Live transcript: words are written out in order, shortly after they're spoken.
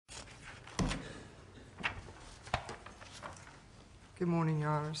Good morning, Your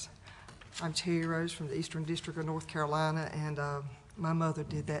Honors. I'm Terry Rose from the Eastern District of North Carolina, and my mother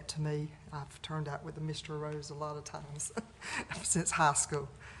did that to me. I've turned out with a Mr. Rose a lot of times since high school.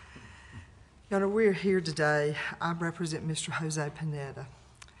 Your Honor, we're here today. I represent Mr. Jose Pineda.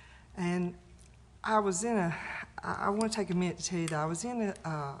 And I want to take a minute to tell you that I was in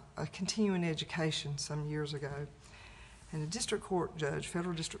a continuing education some years ago, and a district court judge,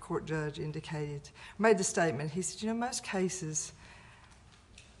 federal district court judge, made the statement. He said, you know, most cases,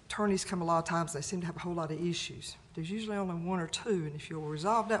 attorneys come a lot of times, they seem to have a whole lot of issues. There's usually only one or two, and if you'll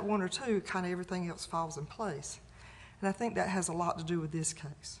resolve that one or two, kind of everything else falls in place. And I think that has a lot to do with this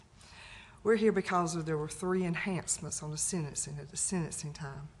case. We're here because there were 3 enhancements on the sentencing at the sentencing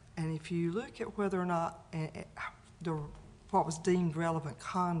time. And if you look at whether or not what was deemed relevant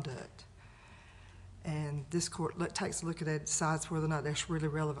conduct, and this court takes a look at it and decides whether or not that's really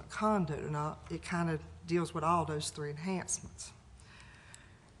relevant conduct or not, it kind of deals with all those 3 enhancements.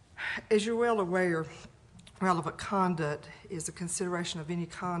 As you're well aware, relevant conduct is a consideration of any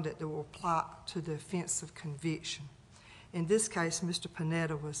conduct that will apply to the offense of conviction. In this case, Mr.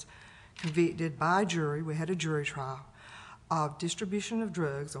 Pineda was convicted by a jury, we had a jury trial, of distribution of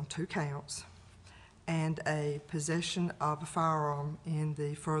drugs on 2 counts and a possession of a firearm in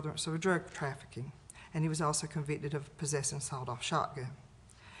the furtherance of a drug trafficking. And he was also convicted of possessing a sawed-off shotgun.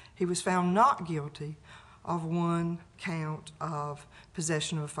 He was found not guilty of 1 count of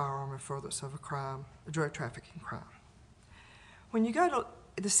possession of a firearm in furtherance of a crime, a drug trafficking crime. When you go to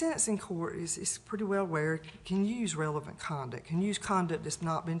the sentencing court, is pretty well aware it can use relevant conduct, can use conduct that's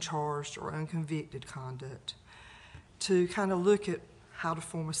not been charged or unconvicted conduct to kind of look at how to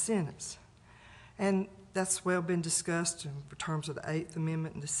form a sentence. And that's well been discussed in terms of the 8th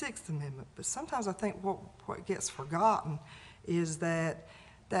Amendment and the 6th Amendment. But sometimes I think what gets forgotten is that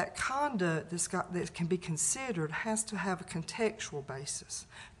conduct that can be considered has to have a contextual basis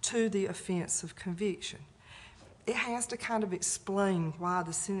to the offense of conviction. It has to kind of explain why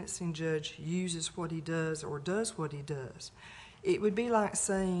the sentencing judge uses what he does or does what he does. It would be like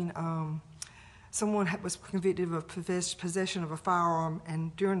saying someone was convicted of possession of a firearm,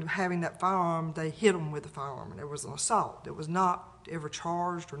 and during having that firearm, they hit them with the firearm, and there was an assault that was not ever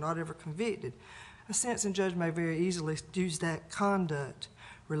charged or not ever convicted. A sentencing judge may very easily use that conduct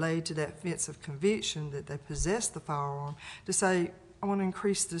related to that offense of conviction that they possessed the firearm to say, I want to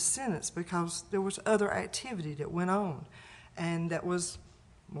increase the sentence because there was other activity that went on and that was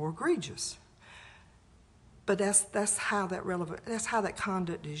more egregious. But that's how that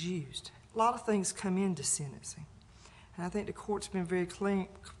conduct is used. A lot of things come into sentencing. And I think the court's been very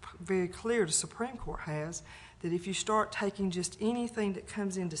clear, the Supreme Court has, that if you start taking just anything that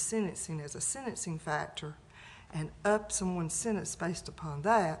comes into sentencing as a sentencing factor and up someone's sentence based upon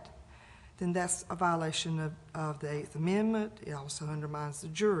that, then that's a violation of the 8th Amendment. It also undermines the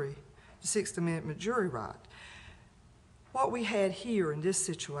 6th Amendment jury right. What we had here in this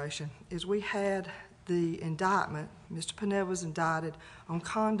situation is we had the indictment. Mr. Pineda was indicted on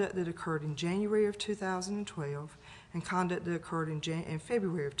conduct that occurred in January of 2012 and conduct that occurred in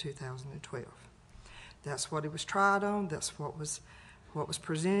February of 2012. That's what he was tried on. That's what was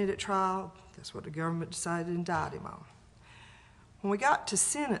presented at trial. That's what the government decided to indict him on. When we got to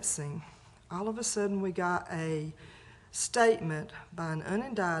sentencing, all of a sudden we got a statement by an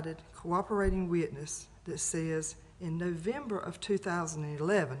unindicted cooperating witness that says in November of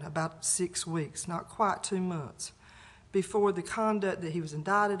 2011, about 6 weeks, not quite 2 months, before the conduct that he was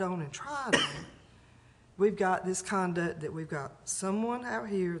indicted on and tried on, we've got this conduct that we've got someone out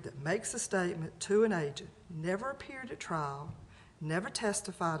here that makes a statement to an agent, never appeared at trial, never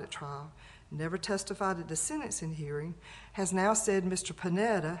testified at trial, never testified at the sentencing hearing, has now said Mr.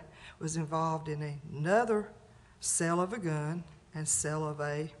 Pineda was involved in another sale of a gun and sale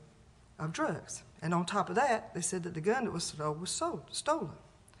of drugs. And on top of that, they said that the gun that was stolen.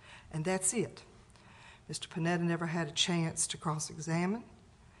 And that's it. Mr. Pineda never had a chance to cross-examine,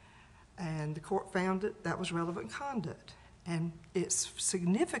 and the court found that was relevant conduct. And it's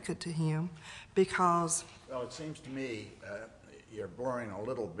significant to him because... Well, it seems to me you're borrowing a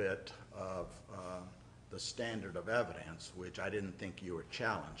little bit of the standard of evidence, which I didn't think you were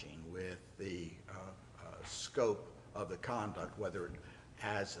challenging, with the scope of the conduct, whether it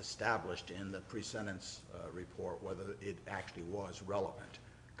as established in the pre-sentence report, whether it actually was relevant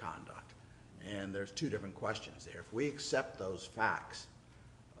conduct. And there's 2 different questions there. If we accept those facts,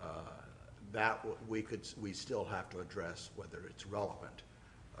 we still have to address whether it's relevant.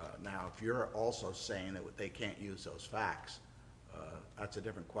 Now, if you're also saying that they can't use those facts, that's a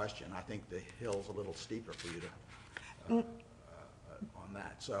different question. I think the hill's a little steeper for you to on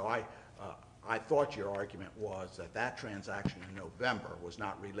that. So I thought your argument was that that transaction in November was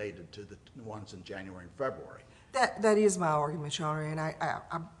not related to the ones in January and February. That is my argument, Your Honor, and I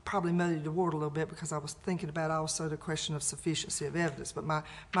probably muddied the word a little bit because I was thinking about also the question of sufficiency of evidence. But my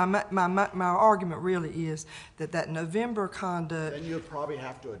argument really is that November conduct. Then you'd probably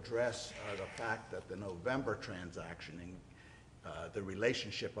have to address the fact that the November transaction, the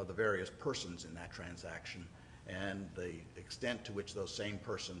relationship of the various persons in that transaction, and the extent to which those same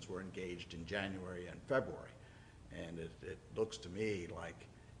persons were engaged in January and February. And it looks to me like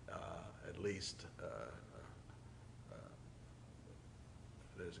at least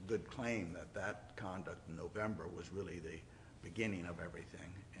there's a good claim that that conduct in November was really the beginning of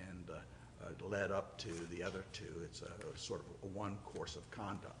everything and led up to the other two. It's a sort of a one course of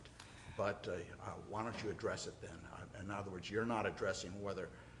conduct. But why don't you address it then? In other words, you're not addressing whether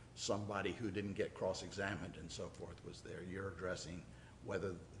somebody who didn't get cross-examined and so forth was there. You're addressing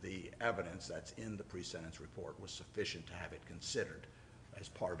whether the evidence that's in the pre-sentence report was sufficient to have it considered as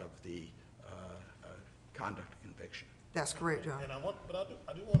part of the conduct of conviction. That's correct, John. And I do want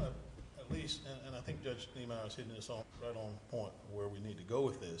to at least, and I think Judge Niemeyer is hitting this right on point where we need to go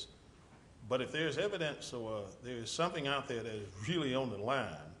with this. But if there's evidence or there's something out there that is really on the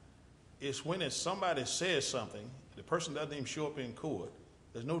line, it's when somebody says something, the person doesn't even show up in court,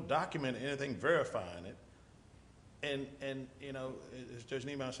 there's no document or anything verifying it, and you know, as Judge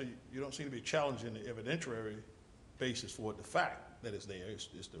Niemeyer said, you don't seem to be challenging the evidentiary basis for it, the fact that it's there. It's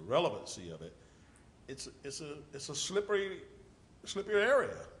the relevancy of it. It's a slippery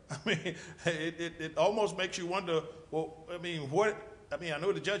area. I mean, it almost makes you wonder. Well, I mean, I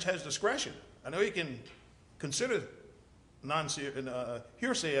know the judge has discretion. I know he can consider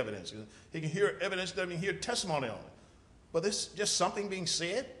hearsay evidence. He can hear evidence, doesn't hear testimony on it. But this just something being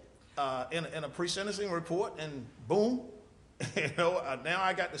said in a pre-sentencing report, and boom, you know, now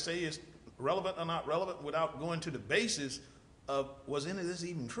I got to say it's relevant or not relevant without going to the basis of was any of this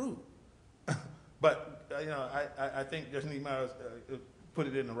even true. But you know, I think Judge Niemeyer put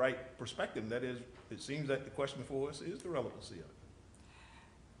it in the right perspective. That is, it seems that the question before us is the relevancy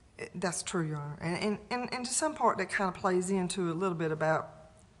of it. That's true, Your Honor. And to some part that kind of plays into a little bit about,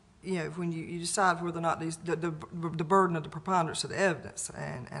 you know, when you decide whether or not the burden of the preponderance of the evidence.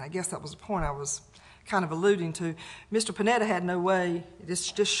 And I guess that was the point I was kind of alluding to. Mr. Pineda had no way, it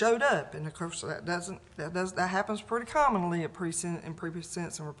just showed up. And of course that happens pretty commonly at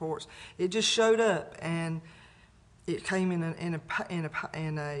pre-sentencing reports. It just showed up and it came in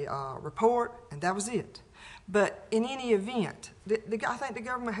a report, and that was it. But in any event, I think the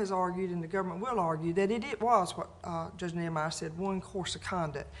government has argued, and the government will argue, that it was what Judge Niemeyer said, one course of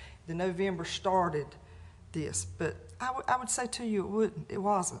conduct. The November started this, but I would say to you it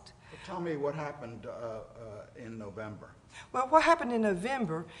wasn't. Well, tell me what happened in November. Well, what happened in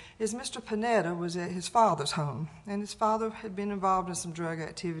November is Mr. Pineda was at his father's home, and his father had been involved in some drug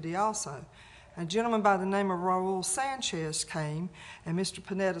activity also. A gentleman by the name of Raul Sanchez came, and Mr.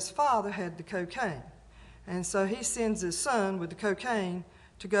 Pineda's father had the cocaine. And so he sends his son with the cocaine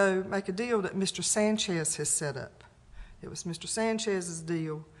to go make a deal that Mr. Sanchez has set up. It was Mr. Sanchez's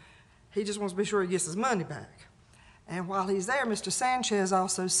deal. He just wants to be sure he gets his money back. And while he's there, Mr. Sanchez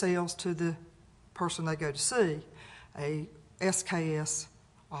also sells to the person they go to see a SKS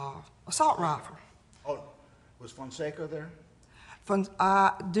assault rifle. Oh, was Fonseca there?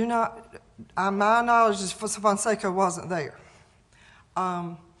 I do not, my knowledge is Fonseca wasn't there.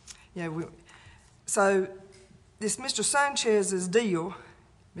 So this Mr. Sanchez's deal,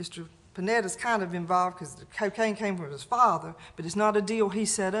 Mr. Pineda's kind of involved because the cocaine came from his father, but it's not a deal he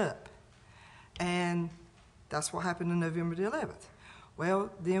set up. And that's what happened on November the 11th.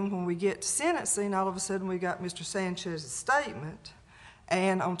 Well, then when we get to sentencing, all of a sudden we got Mr. Sanchez's statement.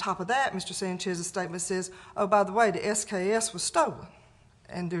 And on top of that, Mr. Sanchez's statement says, oh, by the way, the SKS was stolen.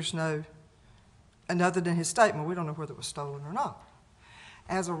 And there's no, and other than his statement, we don't know whether it was stolen or not.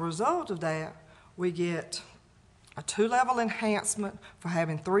 As a result of that, we get a 2-level enhancement for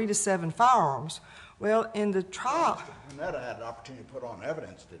having 3 to 7 firearms. Well, in the trial... Mr. Pineda had an opportunity to put on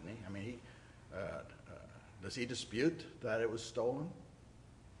evidence, didn't he? I mean, does he dispute that it was stolen?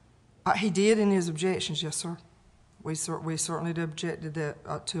 He did in his objections, yes, sir. We certainly objected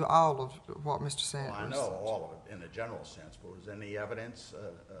that, to all of what Mr. Sanders. Well, I know all of it in a general sense, but was any evidence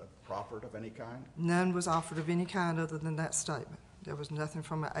proffered of any kind? None was offered of any kind other than that statement. There was nothing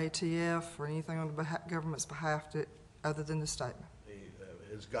from an ATF or anything on the government's behalf other than the statement.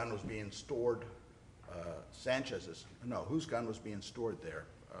 His gun was being stored, whose gun was being stored there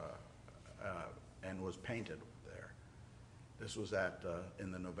and was painted there? This was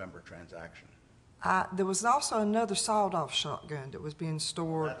in the November transaction. There was also another sawed-off shotgun that was being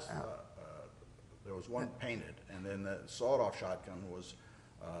stored. That's There was one painted, and then the sawed-off shotgun was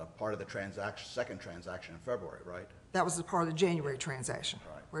part of the second transaction in February, right? That was the part of the January transaction,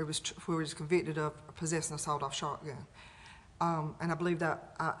 Right. where he was convicted of possessing a sawed-off shotgun. And I believe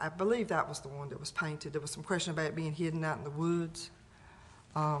that was the one that was painted. There was some question about it being hidden out in the woods,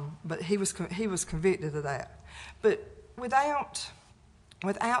 but he was convicted of that. But without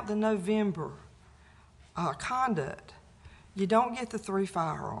the November conduct, you don't get the 3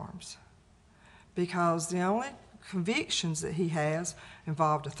 firearms, because the only convictions that he has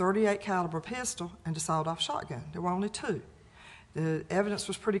involved a .38 caliber pistol and a sawed-off shotgun. There were only 2. The evidence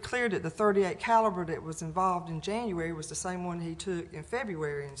was pretty clear that the .38 caliber that was involved in January was the same one he took in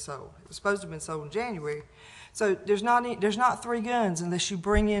February and sold. It was supposed to have been sold in January. So there's not 3 guns unless you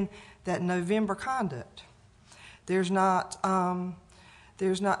bring in that November conduct. There's not,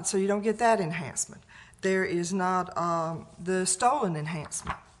 so you don't get that enhancement. There is not the stolen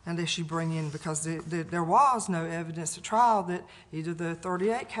enhancement unless you bring in, because there was no evidence at trial that either the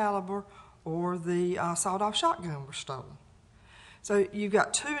 .38 caliber or the sawed-off shotgun were stolen. So you've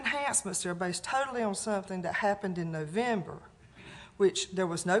got 2 enhancements that are based totally on something that happened in November, which there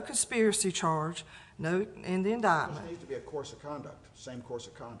was no conspiracy charge, no in the indictment. There needs to be a course of conduct, same course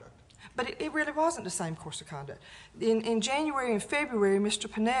of conduct. But it really wasn't the same course of conduct. In January and February, Mr.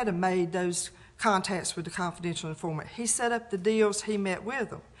 Pineda made those contacts with the confidential informant. He set up the deals, he met with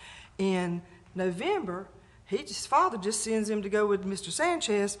them. In November, his father just sends him to go with Mr.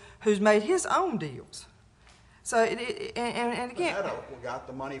 Sanchez, who's made his own deals. So, and again... Pineda got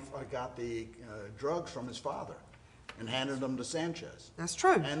the money, got the drugs from his father and handed them to Sanchez. That's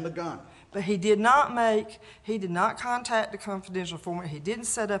true. And the gun. But he did not contact the confidential informant. He didn't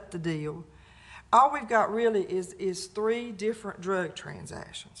set up the deal. All we've got really is 3 different drug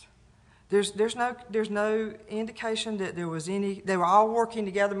transactions. There's no indication that there was any. They were all working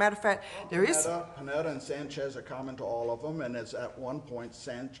together. Matter of fact, Pineda and Sanchez are common to all of them, and it's at one point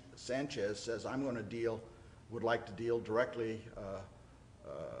Sanchez says, "I'm going to would like to deal directly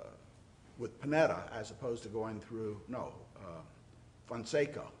with Pineda as opposed to going through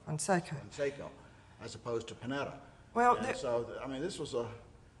Fonseca, as opposed to Pineda." Well, so I mean, this was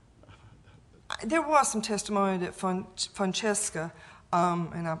there was some testimony that Francesca,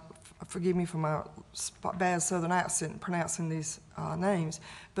 and forgive me for my bad Southern accent pronouncing these names,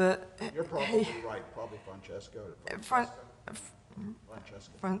 but you're probably right, probably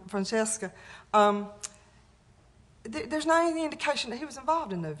Francesca. There's not any indication that he was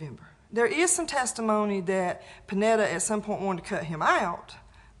involved in November. There is some testimony that Pineda at some point wanted to cut him out,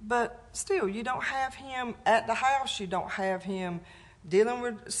 but still, you don't have him at the house. You don't have him dealing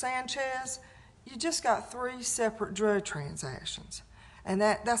with Sanchez. You just got 3 separate drug transactions, and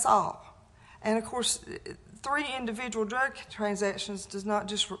that's all. And of course, 3 individual drug transactions does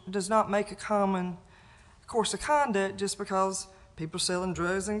not make a common course of conduct just because people are selling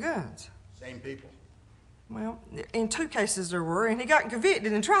drugs and guns. Same people. Well, in 2 cases there were, and he got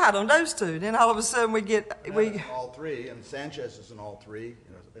convicted and tried on those 2. Then all of a sudden all 3, and Sanchez is in all 3,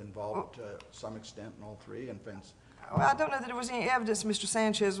 involved to some extent in all 3, and well, I don't know that there was any evidence Mr.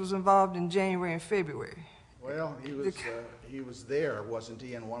 Sanchez was involved in January and February. Well, he was there, wasn't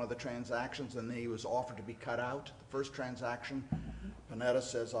he, in one of the transactions, and he was offered to be cut out. The first transaction, Pineda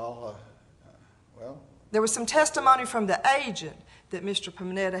says, well. There was some testimony from the agent that Mr.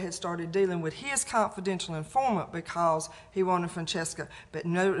 Pineda had started dealing with his confidential informant because he wanted Francesca. But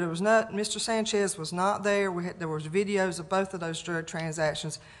no, there was not. Mr. Sanchez was not there. There was videos of both of those drug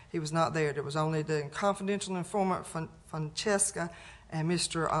transactions. He was not there. There was only the confidential informant, Francesca, and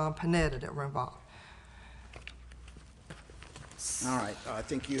Mr. Pineda that were involved. All right. I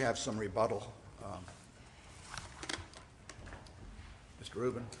think you have some rebuttal. Mr.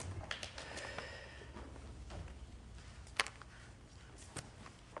 Rubin.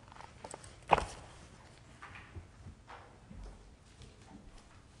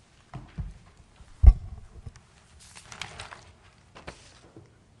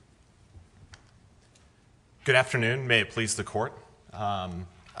 Good afternoon. May it please the court.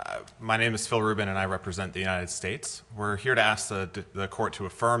 My name is Phil Rubin, and I represent the United States. We're here to ask the court to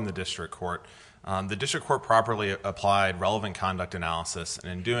affirm the district court. The district court properly applied relevant conduct analysis,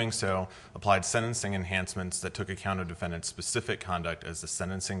 and in doing so, applied sentencing enhancements that took account of defendant's specific conduct as the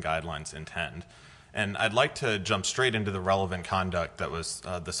sentencing guidelines intend. And I'd like to jump straight into the relevant conduct that was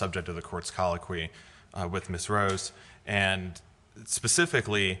the subject of the court's colloquy with Ms. Rose. And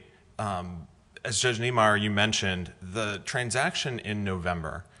specifically, as Judge Niemeyer, you mentioned, the transaction in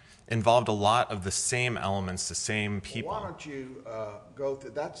November involved a lot of the same elements, the same people. Well, why don't you go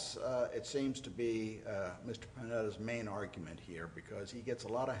through, it seems to be Mr. Pineda's main argument here, because he gets a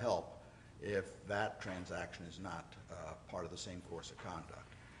lot of help if that transaction is not part of the same course of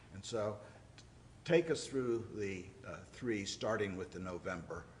conduct. And so take us through the three, starting with the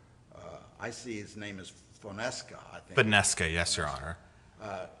November. I see his name is Fonesca, I think. Finesca, yes, Your Honor.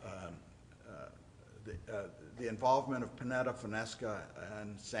 The involvement of Pineda, Fonesca,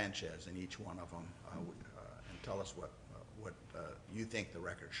 and Sanchez in each one of them, and tell us what you think the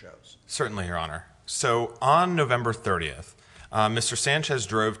record shows. Certainly, Your Honor. So on November 30th, Mr. Sanchez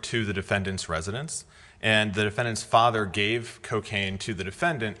drove to the defendant's residence, and the defendant's father gave cocaine to the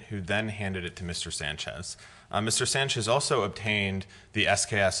defendant, who then handed it to Mr. Sanchez. Mr. Sanchez also obtained the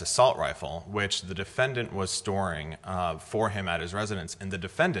SKS assault rifle, which the defendant was storing for him at his residence, and the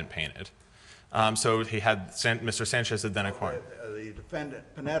defendant painted. So he had Mr. Sanchez had then acquired. The defendant,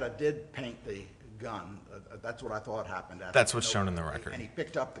 Pineda, did paint the gun. That's what I thought happened. That's what's shown in the record. And he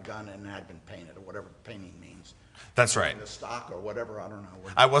picked up the gun and it had been painted, or whatever painting means. That's right. The stock or whatever, I don't know.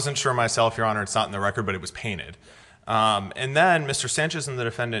 I wasn't sure myself, Your Honor. It's not in the record, but it was painted. And then Mr. Sanchez and the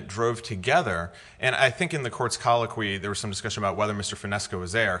defendant drove together, and I think in the court's colloquy there was some discussion about whether Mr. Finesca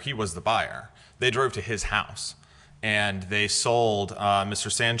was there. He was the buyer. They drove to his house, and they sold.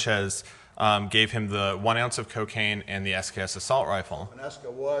 Mr. Sanchez gave him the 1 ounce of cocaine and the SKS assault rifle.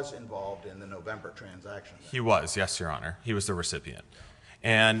 Finesca was involved in the November transaction. He was, yes, Your Honor. He was the recipient.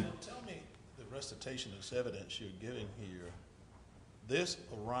 And So tell me the recitation of this evidence you're giving here. This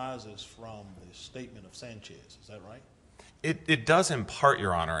arises from the statement of Sanchez, is that right? it does in part,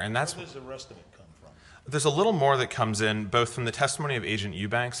 Your Honor, and that's Where does the rest of it come from? there's a little more that comes in both from the testimony of Agent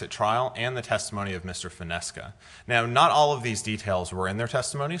Eubanks at trial and the testimony of Mr. Finesca. Now, not all of these details were in their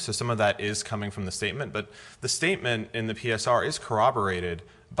testimony, so some of that is coming from the statement, but the statement in the PSR is corroborated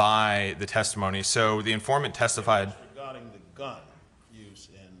by the testimony. So the informant testified Regarding the gun use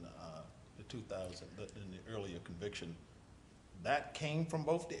in the 2000, in the earlier conviction, that came from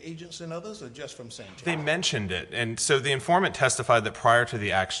both the agents and others, or just from Sanchez? They mentioned it, and so the informant testified that prior to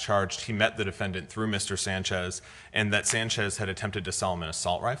the acts charged, he met the defendant through Mr. Sanchez, and that Sanchez had attempted to sell him an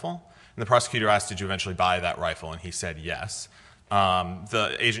assault rifle. And the prosecutor asked, "Did you eventually buy that rifle?" And he said yes.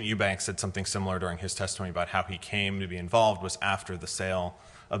 The agent Eubanks said something similar during his testimony about how he came to be involved was after the sale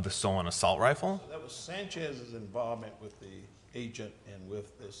of the stolen assault rifle. So that was Sanchez's involvement with the agent and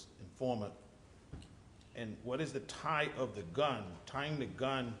with this informant. And what is the tie of the gun? Tying the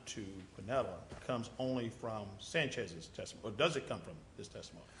gun to Pineda comes only from Sanchez's testimony, or does it come from this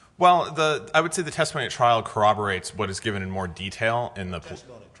testimony? Well, I would say the testimony at trial corroborates what is given in more detail in the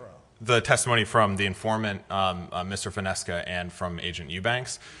Testimony at trial. the testimony from the informant, Mr. Finesca, and from Agent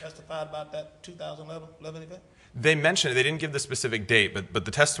Eubanks. Testified about that 2011 event? They mentioned it. They didn't give the specific date, but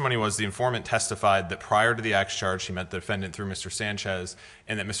the testimony was the informant testified that prior to the acts charged, he met the defendant through Mr. Sanchez,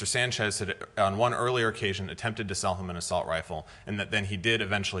 and that Mr. Sanchez had, on one earlier occasion, attempted to sell him an assault rifle, and that then he did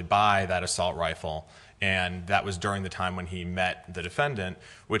eventually buy that assault rifle, and that was during the time when he met the defendant,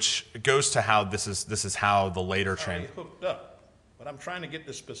 which goes to how this is how the later Sorry, hooked up, but I'm trying to get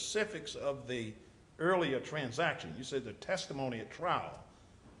the specifics of the earlier transaction. You said the testimony at trial.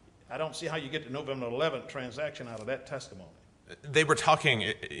 I don't see how you get the November 11th transaction out of that testimony. They were talking.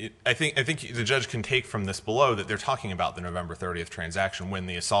 I think the judge can take from this below that they're talking about the November 30th transaction when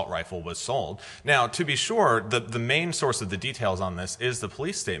the assault rifle was sold. Now, to be sure, the main source of the details on this is the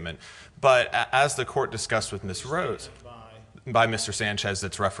police statement. But as the court discussed with Ms. Rose, by Mr. Sanchez,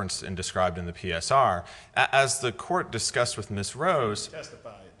 that's referenced and described in the PSR, as the court discussed with Ms. Rose,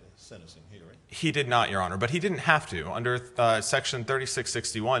 Testified at the sentencing hearing. he did not, Your Honor, but he didn't have to. Under Section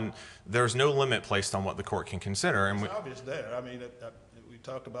 3661, there's no limit placed on what the court can consider. And It's obvious there. I mean, we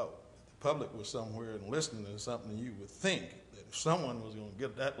talked about the public was somewhere and listening to something, you would think that if someone was going to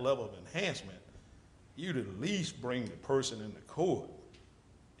get that level of enhancement, you'd at least bring the person into court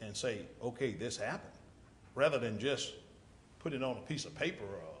and say, okay, this happened, rather than just put it on a piece of paper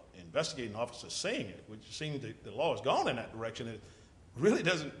or investigating officer saying it, which seems that the law has gone in that direction. It really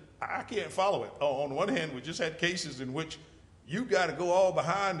doesn't. I can't follow it. On the one hand, we just had cases in which you got to go all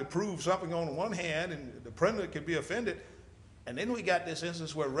behind to prove something on the one hand, and the defendant could be offended. And then we got this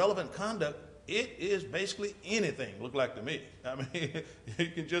instance where relevant conduct, it is basically anything, look like to me. I mean,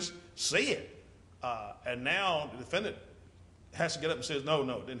 you can just say it. And now the defendant has to get up and says, no,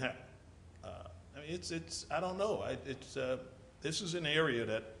 it didn't happen. I mean, I don't know. This is an area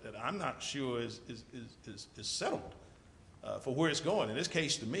that I'm not sure is settled. For where it's going. In this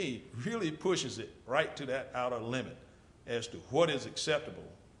case, to me, really pushes it right to that outer limit as to what is acceptable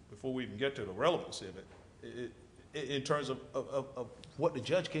before we even get to the relevancy of it, in terms of what the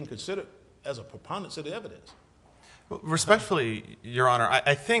judge can consider as a preponderance of the evidence. Respectfully, Your Honor,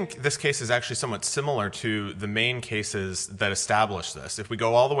 I think this case is actually somewhat similar to the main cases that establish this. If we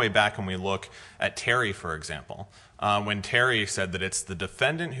go all the way back and we look at Terry, for example, when Terry said that it's the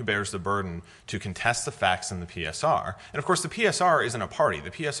defendant who bears the burden to contest the facts in the PSR. And of course, the PSR isn't a party.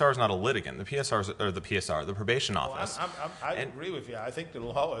 The PSR is not a litigant. The PSR, the probation office. I agree with you. I think the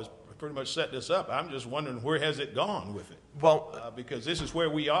law has pretty much set this up. I'm just wondering, where has it gone with it? Well, because this is where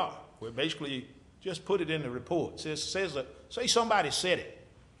we are. We're basically just put it in the report. Says that, say somebody said it,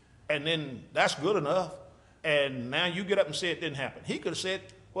 and then that's good enough, and now you get up and say it didn't happen. He could have said,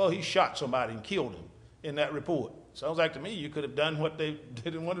 well, he shot somebody and killed him in that report. Sounds like to me you could have done what they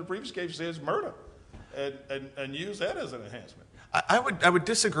did in one of the previous cases, says murder, and use that as an enhancement. I would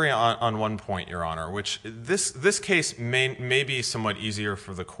disagree on one point, Your Honor, which this case may be somewhat easier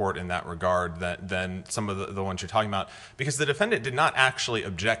for the court in that regard than some of the ones you're talking about, because the defendant did not actually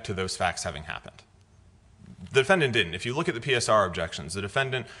object to those facts having happened. The defendant didn't. If you look at the PSR objections, the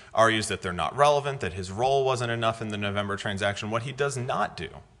defendant argues that they're not relevant, that his role wasn't enough in the November transaction. What he does not do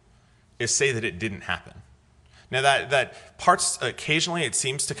is say that it didn't happen. Now, that parts, occasionally it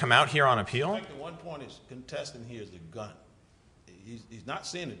seems to come out here on appeal. I think the one point is contesting here is the gun. He's not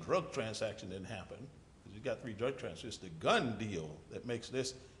saying the drug transaction didn't happen, because he's got 3 drug transactions. It's the gun deal that makes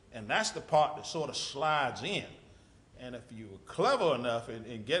this, and that's the part that sort of slides in. And if you were clever enough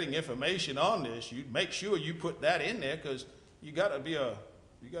in getting information on this, you'd make sure you put that in there, because you got to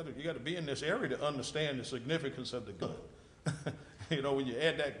be in this area to understand the significance of the gun. You know, when you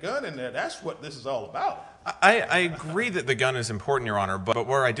add that gun in there, that's what this is all about. I agree that the gun is important, Your Honor, but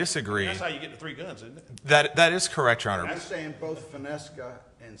where I disagree... That's how you get the 3 guns, isn't it? That is correct, Your Honor. I'm saying both Finesca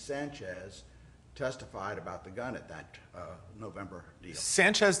and Sanchez testified about the gun at that November deal.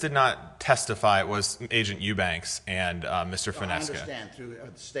 Sanchez did not testify. It was Agent Eubanks and Mr. Finesca. I understand through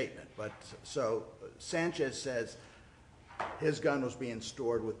the statement, but so Sanchez says his gun was being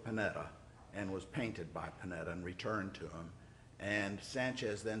stored with Pineda and was painted by Pineda and returned to him, and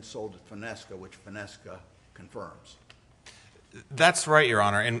Sanchez then sold it to Finesca, which Finesca confirms. That's right, Your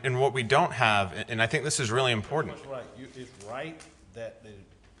Honor, and what we don't have, and I think this is really important. That's right. It's right that the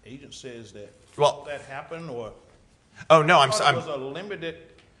agent says that that happened, or... Oh, no, It was a limited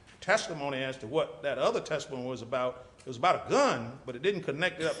testimony as to what that other testimony was about. It was about a gun, but it didn't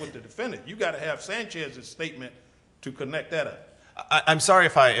connect it up with the defendant. You got to have Sanchez's statement to connect that up. I'm sorry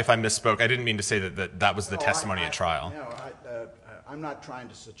if I misspoke. I didn't mean to say that was the testimony at trial. I'm not trying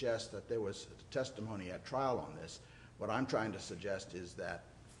to suggest that there was testimony at trial on this. What I'm trying to suggest is that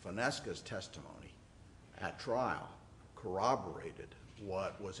Finesca's testimony at trial corroborated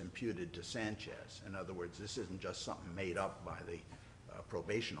what was imputed to Sanchez. In other words, this isn't just something made up by the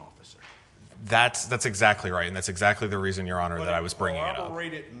probation officer. That's exactly right, and that's exactly the reason, Your Honor, But that I was bringing it up.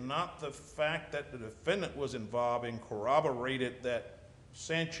 Corroborated not the fact that the defendant was involved in, corroborated that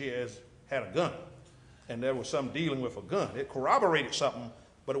Sanchez had a gun, and there was some dealing with a gun. It corroborated something,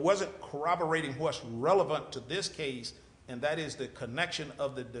 but it wasn't corroborating what's relevant to this case, and that is the connection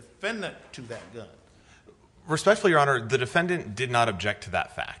of the defendant to that gun. Respectfully, Your Honor, the defendant did not object to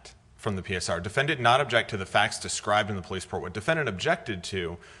that fact from the PSR. Defendant did not object to the facts described in the police report. What defendant objected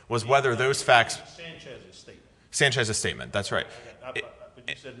to was whether those facts... Sanchez's statement. Sanchez's statement, that's right. But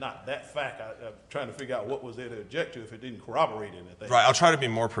you said not that fact. I'm trying to figure out what was there to object to if it didn't corroborate anything. Right, I'll try to be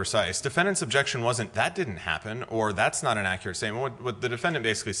more precise. Defendant's objection wasn't, that didn't happen, or that's not an accurate statement. What the defendant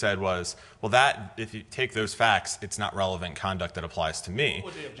basically said was, well, that, if you take those facts, it's not relevant conduct that applies to me.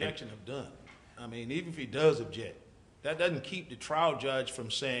 What would the objection have done? I mean, even if he does object, that doesn't keep the trial judge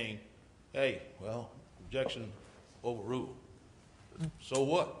from saying, hey, well, objection overruled. So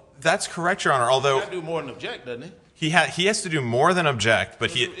what? That's correct, Your Honor, although... He got to do more than object, doesn't he? He has to do more than object,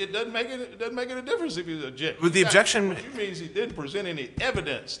 but he... It doesn't make any difference if he objects. With the objection... Which means he didn't present any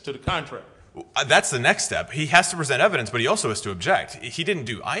evidence to the contrary. That's the next step. He has to present evidence, but he also has to object. He didn't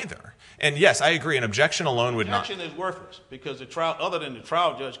do either. And yes, I agree, an objection alone would not... Objection is worthless, because the trial, other than the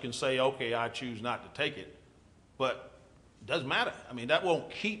trial judge can say, okay, I choose not to take it, but it doesn't matter. I mean, that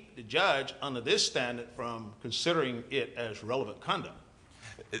won't keep the judge under this standard from considering it as relevant conduct.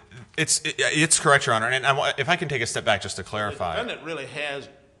 It's correct, Your Honor, and if I can take a step back just to clarify. The defendant really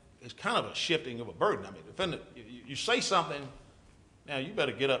it's kind of a shifting of a burden. I mean, defendant, you say something, now you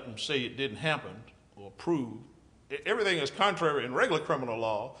better get up and say it didn't happen or prove. Everything that's contrary in regular criminal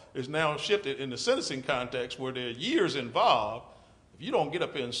law is now shifted in the sentencing context where there are years involved. If you don't get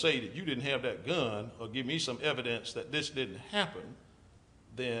up there and say that you didn't have that gun or give me some evidence that this didn't happen,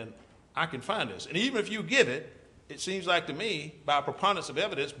 then I can find this. And even if you give it, it seems like to me, by a preponderance of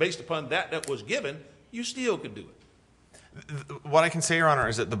evidence based upon that was given, you still can do it. What I can say, Your Honor,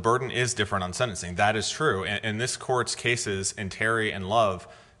 is that the burden is different on sentencing. That is true. And this court's cases in Terry and Love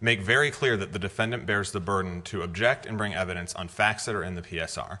make very clear that the defendant bears the burden to object and bring evidence on facts that are in the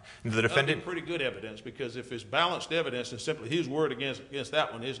PSR. The defendant... That'd be pretty good evidence, because if it's balanced evidence and simply his word against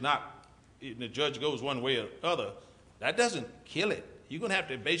that one is not, the judge goes one way or the other, that doesn't kill it. You're going to have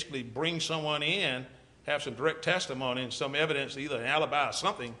to basically bring someone in, have some direct testimony and some evidence, either an alibi or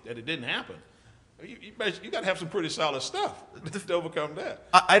something, that it didn't happen. You got to have some pretty solid stuff to overcome that.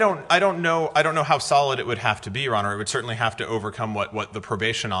 I don't know how solid it would have to be, Your Honor. It would certainly have to overcome what the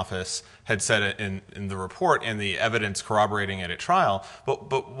probation office had said in the report and the evidence corroborating it at trial.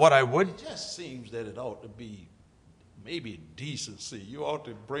 But what I would... It just seems that it ought to be maybe decency. You ought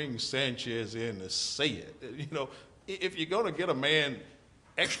to bring Sanchez in to say it. You know, if you're going to get a man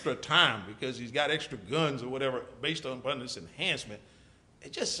extra time because he's got extra guns or whatever based on this enhancement,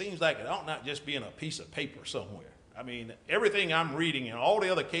 it just seems like it ought not just be in a piece of paper somewhere. I mean, everything I'm reading and all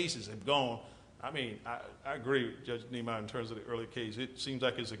the other cases have gone, I mean, I agree with Judge Niemeyer in terms of the early case. It seems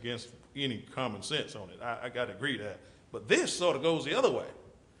like it's against any common sense on it. I got to agree to that. But this sort of goes the other way.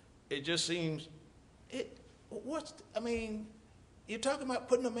 It just seems, I mean, you're talking about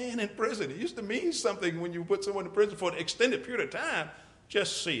putting a man in prison. It used to mean something when you put someone in prison for an extended period of time.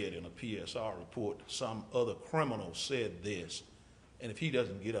 Just see it in a PSR report. Some other criminal said this. And if he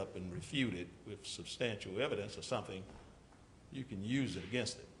doesn't get up and refute it with substantial evidence or something, you can use it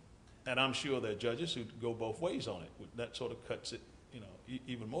against him. And I'm sure there are judges who go both ways on it. That sort of cuts it, you know,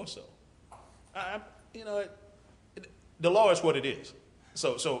 even more so. You know, the law is what it is.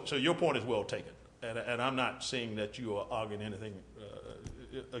 So your point is well taken. And I'm not saying that you are arguing anything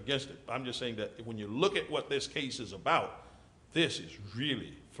against it. I'm just saying that when you look at what this case is about, this is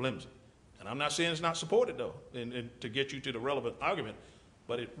really flimsy. And I'm not saying it's not supported, though, and to get you to the relevant argument,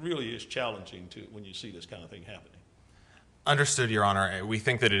 but it really is challenging when you see this kind of thing happening. Understood, Your Honor. We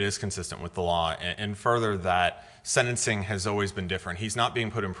think that it is consistent with the law, and further that sentencing has always been different. He's not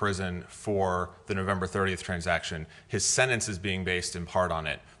being put in prison for the November 30th transaction. His sentence is being based in part on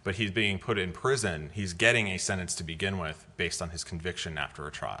it, but he's being put in prison. He's getting a sentence to begin with based on his conviction after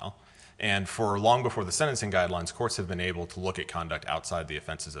a trial. And for long before the sentencing guidelines, courts have been able to look at conduct outside the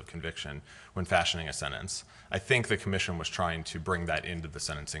offenses of conviction when fashioning a sentence. I think the commission was trying to bring that into the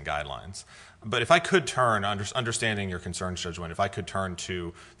sentencing guidelines. But if I could turn, understanding your concerns, Judge Wynn, if I could turn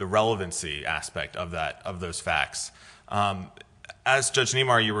to the relevancy aspect of those facts. As Judge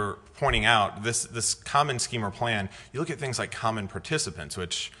Niemeyer, you were pointing out, this common scheme or plan, you look at things like common participants,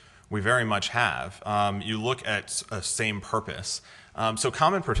 which we very much have. You look at a same purpose. So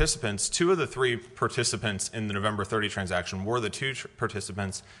common participants, 2 of the 3 participants in the November 30 transaction were the 2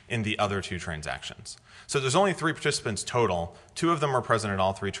 participants in the other 2 transactions. So there's only 3 participants total. 2 of them were present at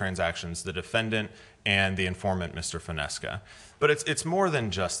all 3 transactions, the defendant and the informant, Mr. Finesca. But it's more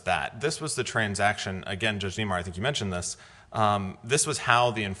than just that. This was the transaction, again, Judge Niemeyer, I think you mentioned this, this was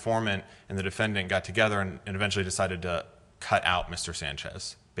how the informant and the defendant got together and eventually decided to cut out Mr.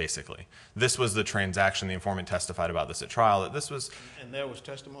 Sanchez. Basically, this was the transaction. The informant testified about this at trial. That this was, and there was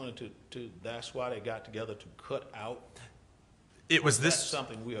testimony to that's why they got together to cut out. It was this that's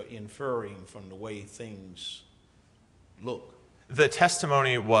something we are inferring from the way things look. The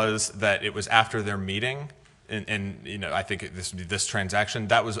testimony was that it was after their meeting, and you know, I think this transaction.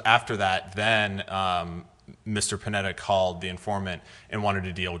 That was after that. Then Mr. Pineda called the informant and wanted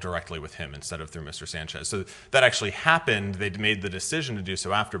to deal directly with him instead of through Mr. Sanchez. So that actually happened. They made the decision to do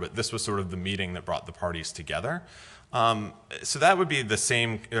so after, but this was sort of the meeting that brought the parties together. So that would be the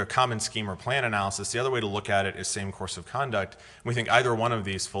same common scheme or plan analysis. The other way to look at it is same course of conduct. We think either one of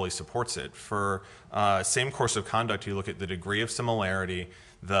these fully supports it. For same course of conduct, you look at the degree of similarity,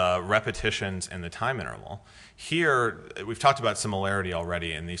 the repetitions, and the time interval. Here, we've talked about similarity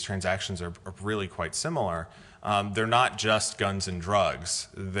already, and these transactions are really quite similar. They're not just guns and drugs.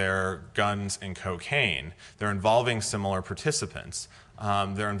 They're guns and cocaine. They're involving similar participants.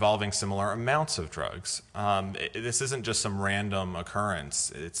 They're involving similar amounts of drugs. This isn't just some random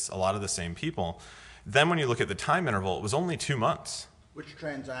occurrence. It's a lot of the same people. Then when you look at the time interval, it was only 2 months. Which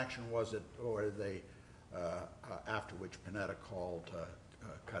transaction was it, or they, after which Pineda called to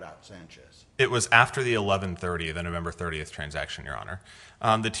cut out Sanchez? It was after the 11/30, the November 30th transaction, Your Honor.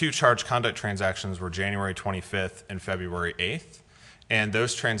 The 2 charged conduct transactions were January 25th and February 8th. And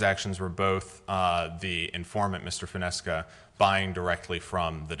those transactions were both the informant, Mr. Finesca, buying directly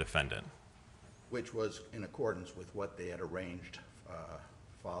from the defendant. Which was in accordance with what they had arranged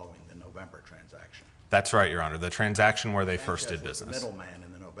following the November transaction. That's right, Your Honor. The transaction where they first did business. Sanchez was the middleman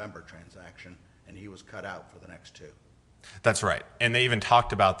in the November transaction, and he was cut out for the next 2. That's right. And they even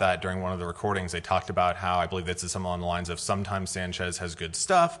talked about that during one of the recordings. They talked about how, I believe this is something along the lines of, sometimes Sanchez has good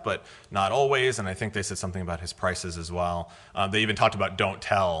stuff, but not always. And I think they said something about his prices as well. They even talked about, don't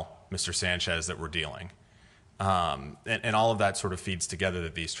tell Mr. Sanchez that we're dealing. And all of that sort of feeds together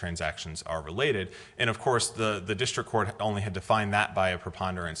that these transactions are related. And of course, the district court only had to find that by a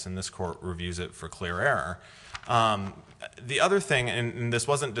preponderance, and this court reviews it for clear error. The other thing, and this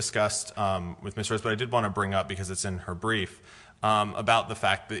wasn't discussed with Ms. Rose, but I did want to bring up because it's in her brief, about the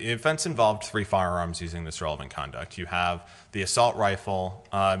fact that the offense involved 3 firearms using this relevant conduct. You have the assault rifle,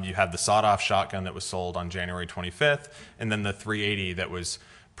 you have the sawed-off shotgun that was sold on January 25th, and then the .380 that was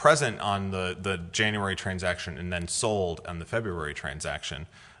present on the January transaction and then sold on the February transaction.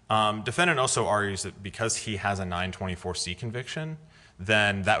 Defendant also argues that because he has a 924C conviction,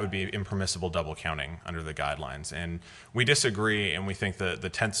 then that would be impermissible double counting under the guidelines. And we disagree, and we think that the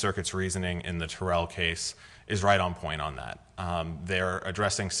 10th Circuit's reasoning in the Terrell case is right on point on that. They're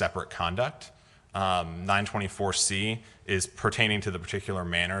addressing separate conduct. 924C is pertaining to the particular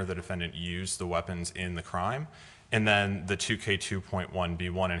manner the defendant used the weapons in the crime. And then the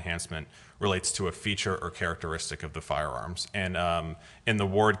 2K2.1B1 enhancement relates to a feature or characteristic of the firearms. And in the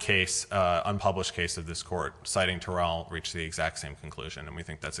Ward case, unpublished case of this court, citing Terrell, reached the exact same conclusion, and we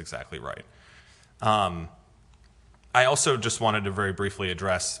think that's exactly right. I also just wanted to very briefly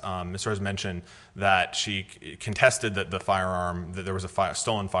address, Ms. Rose mentioned that she contested that that there was a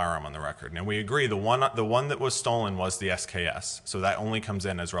stolen firearm on the record. And we agree the one that was stolen was the SKS, so that only comes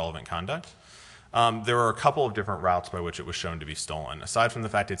in as relevant conduct. There are a couple of different routes by which it was shown to be stolen. Aside from the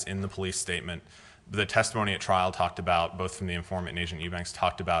fact it's in the police statement, the testimony at trial talked about, both from the informant and Agent Eubanks,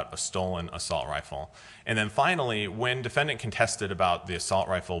 talked about a stolen assault rifle. And then finally, when defendant contested about the assault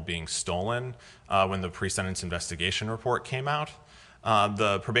rifle being stolen, when the pre-sentence investigation report came out,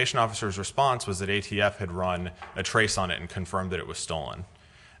 the probation officer's response was that ATF had run a trace on it and confirmed that it was stolen.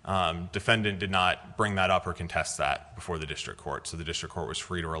 Defendant did not bring that up or contest that before the district court, so the district court was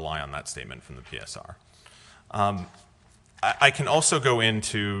free to rely on that statement from the PSR. I can also go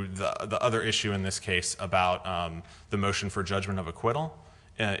into the other issue in this case about the motion for judgment of acquittal,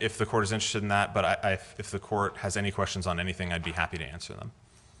 if the court is interested in that, but if the court has any questions on anything, I'd be happy to answer them.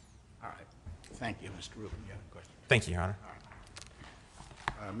 All right. Thank you, Mr. Rubin. You have a question? Thank you, Your Honor.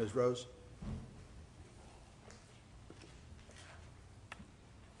 All right. Ms. Rose?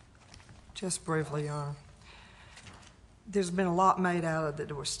 Just briefly, there's been a lot made out of that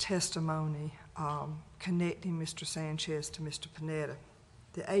there was testimony connecting Mr. Sanchez to Mr. Pineda.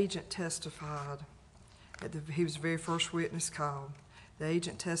 The agent testified, he was the very first witness called. The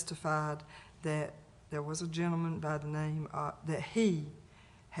agent testified that there was a gentleman by the name, that he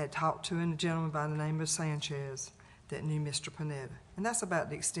had talked to, and a gentleman by the name of Sanchez that knew Mr. Pineda. And that's about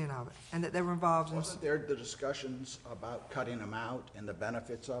the extent of it, and that they were involved in... Wasn't there the discussions about cutting him out and the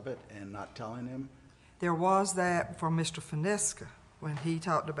benefits of it and not telling him? There was that from Mr. Finesca when he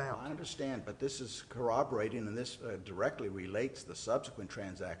talked about... I understand, but this is corroborating, and this directly relates the subsequent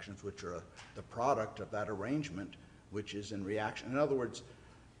transactions, which are the product of that arrangement, which is in reaction. In other words,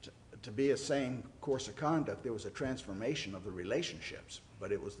 to be a same course of conduct, there was a transformation of the relationships,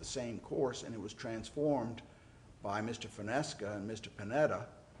 but it was the same course, and it was transformed by Mr. Finesca and Mr. Pineda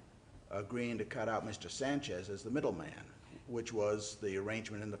agreeing to cut out Mr. Sanchez as the middleman, which was the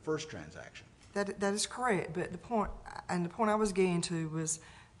arrangement in the first transaction. That is correct, but the point I was getting to was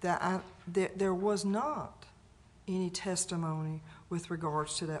that there was not any testimony with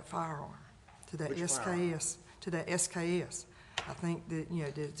regards to that firearm, to that SKS, to that SKS. I think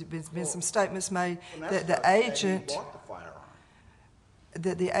that there's been some statements made that the agent bought the firearm.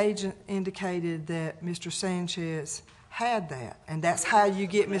 That the agent indicated that Mr. Sanchez had that, and that's how you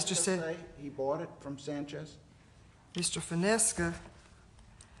get Mr. Say he bought it from Sanchez? Mr. Finesca,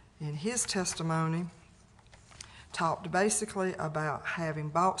 in his testimony, talked basically about having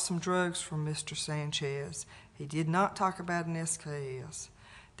bought some drugs from Mr. Sanchez. He did not talk about an SKS.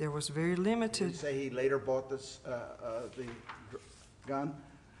 There was very limited... Did he say he later bought this, the gun?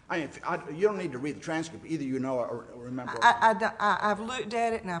 I mean, you don't need to read the transcript. Either you know or remember. I've looked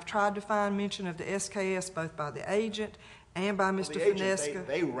at it, and I've tried to find mention of the SKS both by the agent and by Mr. Finesca.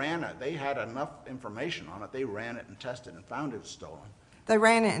 They ran it. They had enough information on it. They ran it and tested and found it was stolen. They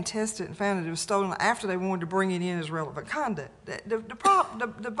ran it and tested and found it was stolen after they wanted to bring it in as relevant conduct. I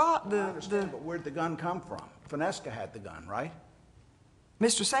understand, but where'd the gun come from? Finesca had the gun, right?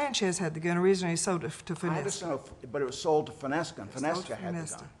 Mr. Sanchez had the gun originally, sold it to Finesca. I understand, but it was sold to Finesca, and Finesca had the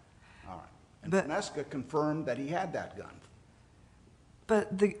gun. All right. And Finesca confirmed that he had that gun.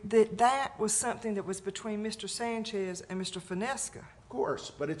 But that was something that was between Mr. Sanchez and Mr. Finesca. Of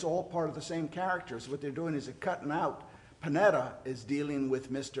course, but it's all part of the same characters. What they're doing is they're cutting out Pineda is dealing with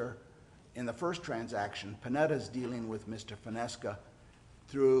in the first transaction, Pineda is dealing with Mr. Finesca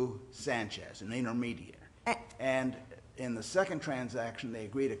through Sanchez, an intermediary. And in the second transaction, they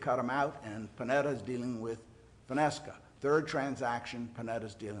agree to cut him out, and Pineda is dealing with Finesca. Third transaction, Pineda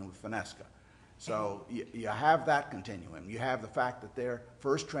is dealing with Finesca. So you have that continuum. You have the fact that their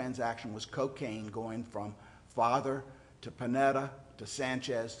first transaction was cocaine going from father to Pineda to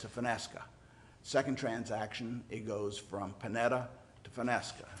Sanchez to Finesca. Second transaction, it goes from Pineda to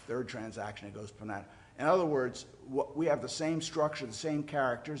Finesca. Third transaction, it goes Pineda. In other words, we have the same structure, the same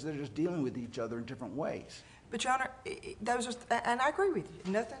characters. They're just dealing with each other in different ways. But, Your Honor, those are, and I agree with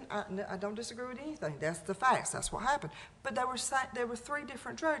you. I don't disagree with anything. That's the facts. That's what happened. But there were three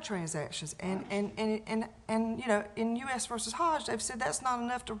different drug transactions, and you know, in U.S. versus Hodge, they've said that's not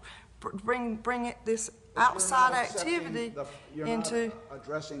enough to bring this outside activity You're into. not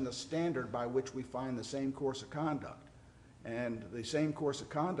addressing the standard by which we find the same course of conduct, and the same course of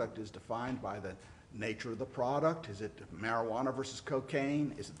conduct is defined by the nature of the product. Is it marijuana versus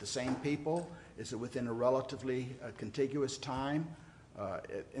cocaine? Is it the same people? Is it within a relatively contiguous time?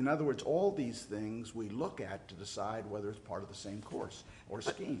 In other words, all these things we look at to decide whether it's part of the same course or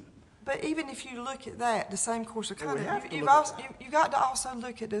scheme. But even if you look at that, the same course of Well, we have conduct, to you've look at also, that. you got to also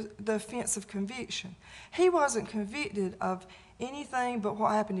look at the offense of conviction. He wasn't convicted of anything but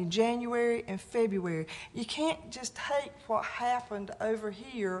what happened in January and February. You can't just take what happened over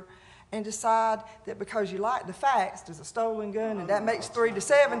here and decide that because you like the facts, there's a stolen gun, and that makes 3 to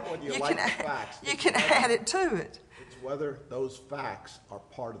 7. Whether you You like can the facts, you can add it to it. It's whether those facts are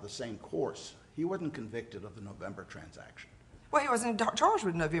part of the same course. He wasn't convicted of the November transaction. Well, he wasn't charged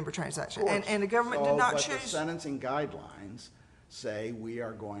with the November transaction, and the government did not But choose. the sentencing guidelines say we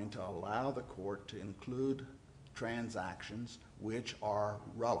are going to allow the court to include transactions which are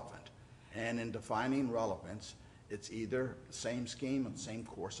relevant. And in defining relevance, it's either the same scheme or the same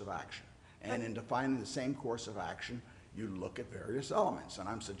course of action. And in defining the same course of action, you look at various elements. And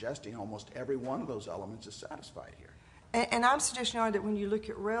I'm suggesting almost every one of those elements is satisfied here. And I'm suggesting, Your Honor, that when you look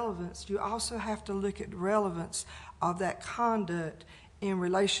at relevance, you also have to look at relevance of that conduct in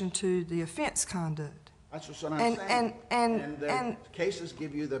relation to the offense conduct. That's what I'm saying. And the cases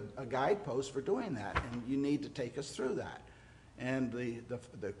give you a guidepost for doing that, and you need to take us through that. And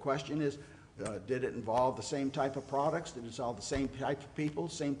the question is, did it involve the same type of products? Did it involve the same types of people,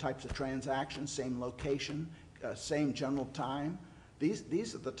 same types of transactions, same location, same general time?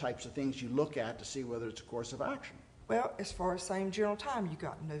 These are the types of things you look at to see whether it's a course of action. Well, as far as same general time, you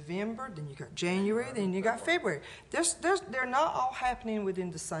got November, then you got January, then you got February. They're not all happening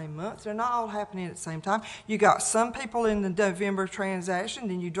within the same month. They're not all happening at the same time. You got some people in the November transaction,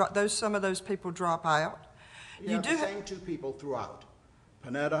 then you drop some of those people drop out. You have the same two people throughout,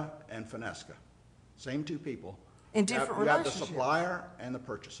 Pineda and Finesca. Same two people. In different You have the relationships. supplier and the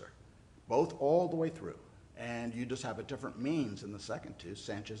purchaser, both all the way through. And you just have a different means in the second two.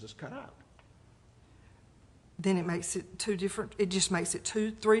 Sanchez is cut out. Then it makes it two different. It just makes it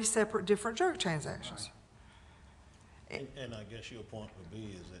 3 separate different drug transactions. And I guess your point would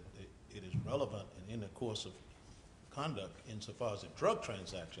be is that it is relevant and in the course of conduct insofar as a drug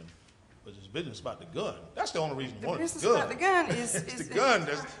transaction, but it's business about the gun. That's the only reason The one is business the gun. about the gun is It's the gun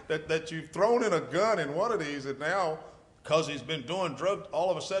that you've thrown in a gun in one of these, and now, because he's been doing drugs,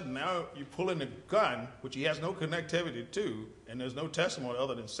 all of a sudden now you pull in the gun, which he has no connectivity to, and there's no testimony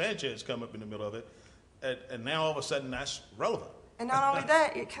other than Sanchez come up in the middle of it, and now all of a sudden that's relevant. And not only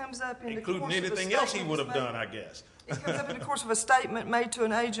that, it comes up in the course Including of a anything else he statement would have made- done, I guess. It comes up in the course of a statement made to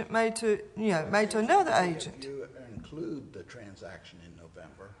an agent, made to another agent. If you include the transaction in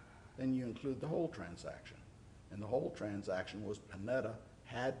November, then you include the whole transaction. And the whole transaction was Pineda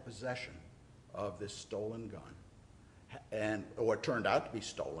had possession of this stolen gun. Or it turned out to be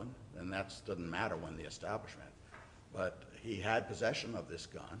stolen, and that doesn't matter when the establishment. But he had possession of this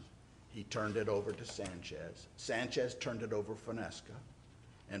gun. He turned it over to Sanchez. Sanchez turned it over to Finesca.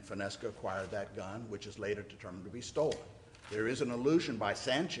 And Finesca acquired that gun, which is later determined to be stolen. There is an allusion by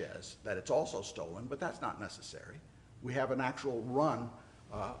Sanchez that it's also stolen, but that's not necessary. We have an actual run,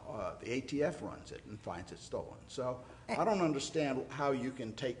 the ATF runs it and finds it stolen. So I don't understand how you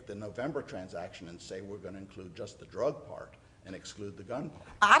can take the November transaction and say we're going to include just the drug part and exclude the gun part.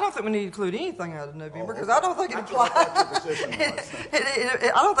 I don't think we need to include anything out of November because okay. I don't think it That's what applies. I thought your position was.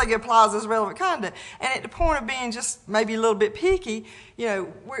 I don't think it applies as relevant conduct. And at the point of being just maybe a little bit picky, you know,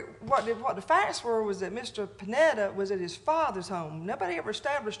 what the facts were was that Mr. Pineda was at his father's home. Nobody ever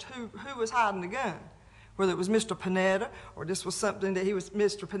established who was hiding the gun. whether it was Mr. Pineda or this was something that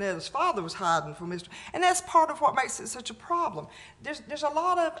Mr. Pineda's father was hiding from Mr. And that's part of what makes it such a problem. There's a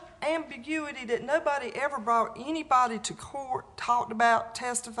lot of ambiguity that nobody ever brought anybody to court, talked about,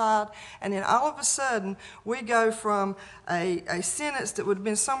 testified, and then all of a sudden we go from a sentence that would have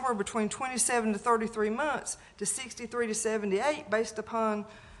been somewhere between 27 to 33 months to 63 to 78 based upon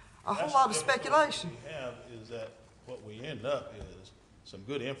a whole lot of speculation. What we have is that what we end up is some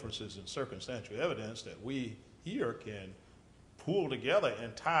good inferences and circumstantial evidence that we here can pull together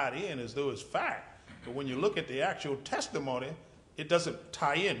and tie it in as though it's fact. But when you look at the actual testimony, it doesn't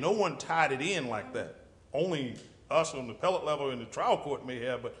tie in. No one tied it in like that. Only us on the appellate level in the trial court may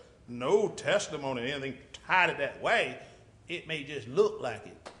have, but no testimony or anything tied it that way. It may just look like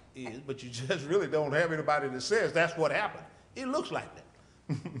it is, but you just really don't have anybody that says that's what happened. It looks like that.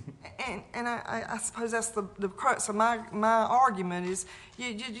 And I suppose that's the crux of my argument is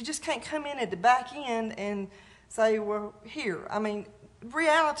you just can't come in at the back end and say, well, here. I mean,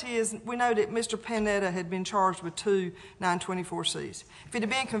 reality is we know that Mr. Pineda had been charged with 2 924Cs. If it had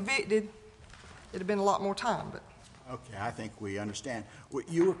been convicted, it would have been a lot more time. But Okay, I think we understand.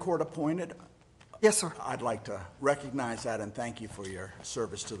 You were court appointed? yes, sir. I'd like to recognize that and thank you for your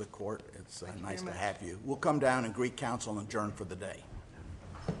service to the court. It's nice to have you. We'll come down and greet counsel and adjourn for the day.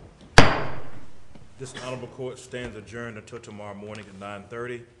 This honorable court stands adjourned until tomorrow morning at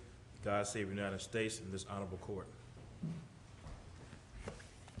 9:30. God save the United States and this honorable court.